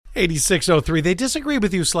8603. They disagree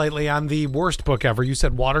with you slightly on the worst book ever. You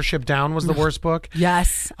said Watership Down was the worst book.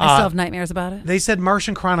 Yes. I still have nightmares about it. They said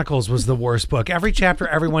Martian Chronicles was the worst book. Every chapter,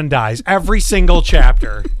 everyone dies. Every single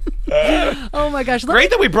chapter. Oh my gosh.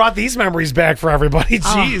 Great that we brought these memories back for everybody.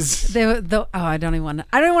 Jeez. I don't even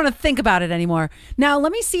want to think about it anymore. Now,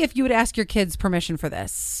 let me see if you would ask your kids permission for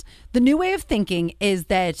this. The new way of thinking is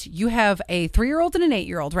that you have a 3-year-old and an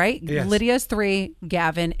 8-year-old, right? Yes. Lydia's 3,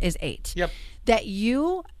 Gavin is 8. Yep. That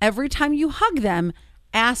you, every time you hug them,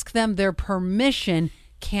 ask them their permission.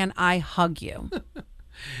 Can I hug you?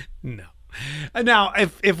 No. Now,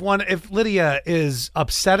 if Lydia is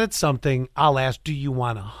upset at something, I'll ask, do you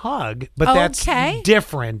want a hug? But that's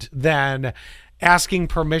different than asking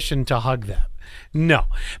permission to hug them. No,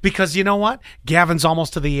 because you know what? Gavin's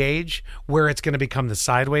almost to the age where it's going to become the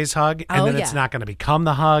sideways hug, and then it's not going to become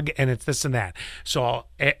the hug, and it's this and that. So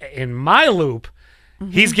in my loop,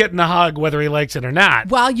 he's getting the hug whether he likes it or not.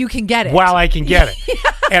 While you can get it. While I can get it.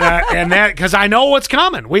 and that, because I know what's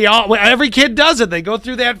coming. Every kid does it. They go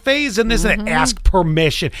through that phase and this and that. Ask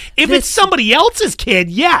permission. If it's somebody else's kid,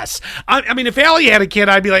 yes. I mean, if Allie had a kid,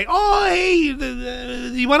 I'd be like, oh, hey,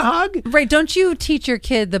 you want a hug? Right. Don't you teach your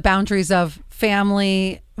kid the boundaries of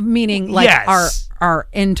family, meaning like our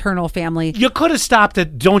internal family? You could have stopped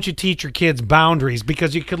at don't you teach your kids boundaries,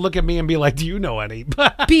 because you could look at me and be like, do you know any?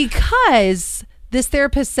 Because this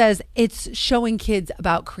therapist says it's showing kids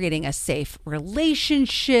about creating a safe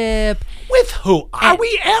relationship. With who? Are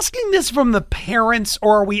we asking this from the parents,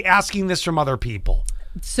 or are we asking this from other people?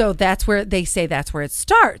 So that's where they say that's where it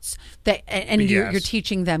starts. You're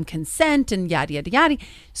teaching them consent and yada, yada, yada.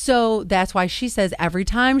 So that's why she says every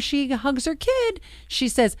time she hugs her kid, she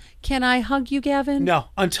says, can I hug you, Gavin? No,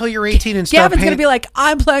 until you're 18 and start Gavin's going to be like,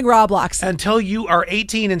 I'm playing Roblox. Until you are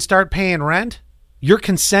 18 and start paying rent, your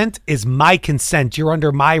consent is my consent. You're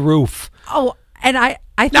under my roof. Oh, and I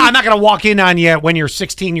think... No, I'm not going to walk in on you when you're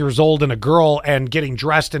 16 years old and a girl and getting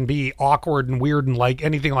dressed and be awkward and weird and like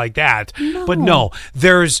anything like that. No. But no,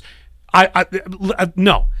 there's...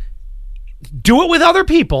 no. Do it with other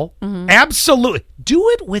people. Mm-hmm. Absolutely. Do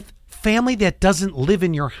it with family that doesn't live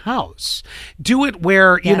in your house. Do it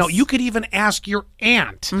where, you could even ask your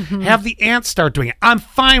aunt. Mm-hmm. Have the aunt start doing it. I'm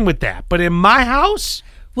fine with that. But in my house...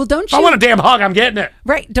 Well, don't if I want a damn hug, I'm getting it.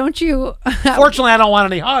 Right. Don't you? Fortunately, I don't want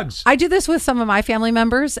any hugs. I do this with some of my family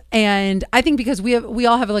members. And I think because we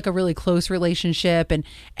all have like a really close relationship and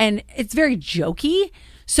it's very jokey.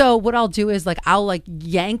 So what I'll do is like, I'll like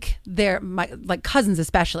yank my cousins,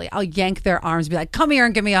 especially, I'll yank their arms, be like, come here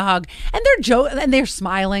and give me a hug. And they're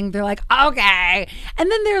smiling. They're like, okay. And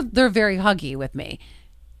then they're very huggy with me.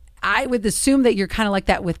 I would assume that you're kind of like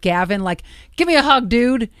that with Gavin, like, give me a hug,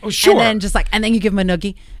 dude. Oh, sure. And then you give him a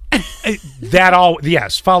noogie.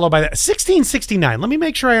 Yes, followed by that. 1669. Let me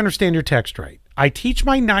make sure I understand your text right. I teach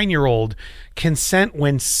my 9-year-old consent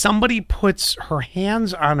when somebody puts her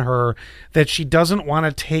hands on her that she doesn't want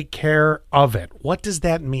to take care of it. What does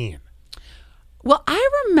that mean? Well, I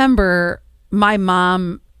remember my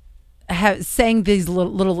mom saying these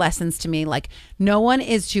little lessons to me, like, no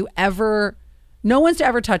one's to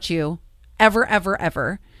ever touch you, ever, ever,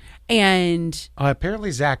 ever. And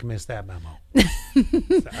apparently Zach missed that memo.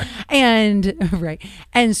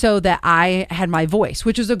 And so that I had my voice,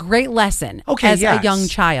 which was a great lesson as a young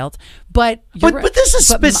child. But this is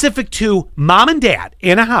specific to mom and dad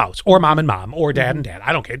in a house, or mom and mom, or dad and dad.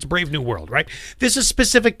 I don't care. It's a brave new world, right? This is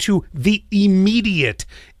specific to the immediate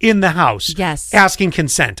in the house. Yes. Asking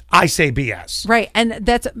consent. I say BS. Right. And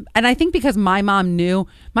I think because my mom knew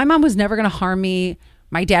my mom was never going to harm me.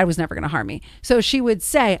 My dad was never going to harm me. So she would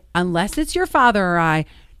say, unless it's your father or I,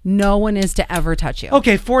 no one is to ever touch you.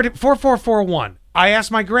 Okay, 4441. I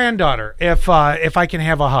asked my granddaughter if I can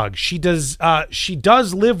have a hug. She does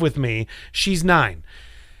live with me. She's 9.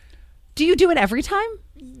 Do you do it every time?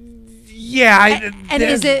 Yeah.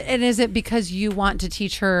 Is it because you want to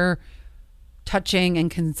teach her touching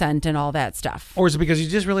and consent and all that stuff? Or is it because you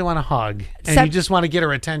just really want to hug and you just want to get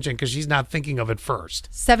her attention because she's not thinking of it first?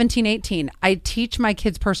 17, 18. I teach my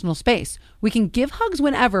kids personal space. We can give hugs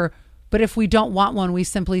whenever, but if we don't want one, we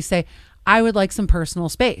simply say, I would like some personal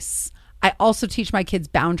space. I also teach my kids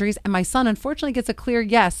boundaries, and my son unfortunately gets a clear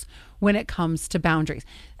yes when it comes to boundaries.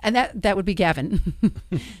 And that would be Gavin.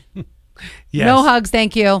 Yes. No hugs,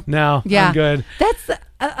 thank you. No, yeah. I'm good. That's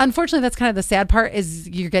unfortunately that's kind of the sad part, is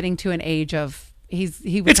you're getting to an age of it's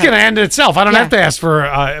going to end itself. I don't have to ask for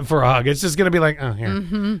a hug. It's just going to be like, oh, here.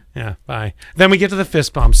 Mm-hmm. Yeah, bye. Then we get to the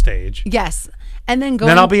fist bump stage. Yes. And then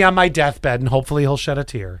I'll be on my deathbed and hopefully he'll shed a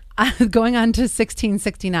tear. Going on to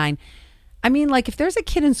 1669. I mean, like, if there's a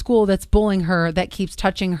kid in school that's bullying her, that keeps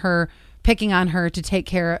touching her picking on her to take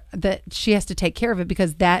care that she has to take care of it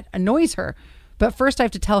because that annoys her. But first I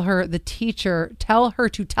have to tell her to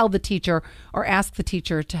tell the teacher or ask the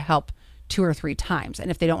teacher to help 2 or 3 times. And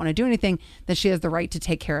if they don't want to do anything, then she has the right to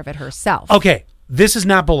take care of it herself. Okay. This is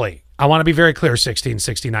not bullying. I want to be very clear,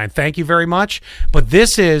 1669. Thank you very much. But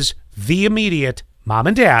this is the immediate mom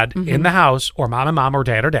and dad in the house, or mom and mom, or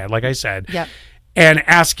dad, like I said, and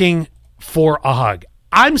asking for a hug.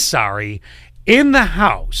 I'm sorry. In the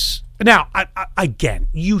house. Now, again,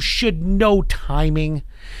 you should know timing.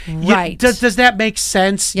 Right. Does that make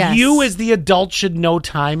sense? Yes. You as the adult should know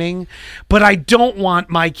timing, but I don't want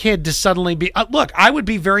my kid to suddenly be, look, I would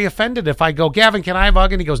be very offended if I go, Gavin, can I have a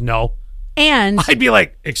hug? And he goes, no. And I'd be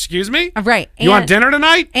like, excuse me? Right. You want dinner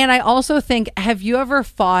tonight? And I also think, have you ever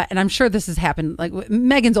fought, and I'm sure this has happened, like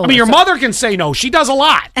Megan's older. I mean, your mother can say no. She does a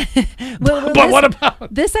lot. But what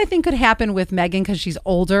about? This, I think, could happen with Megan because she's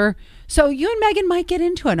older. So you and Megan might get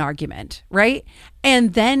into an argument, right?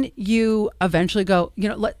 And then you eventually go,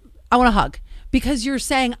 I want a hug. Because you're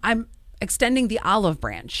saying, I'm extending the olive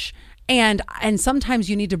branch. And sometimes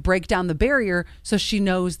you need to break down the barrier so she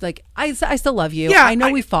knows, like, I still love you. Yeah, I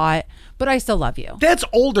know we fought, but I still love you. That's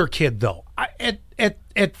older kid, though.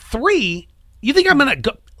 At 3, you think I'm going to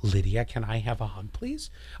go, Lydia, can I have a hug, please?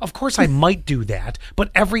 Of course I might do that,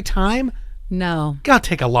 but every time? No. Gotta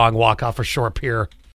take a long walk off a shore pier.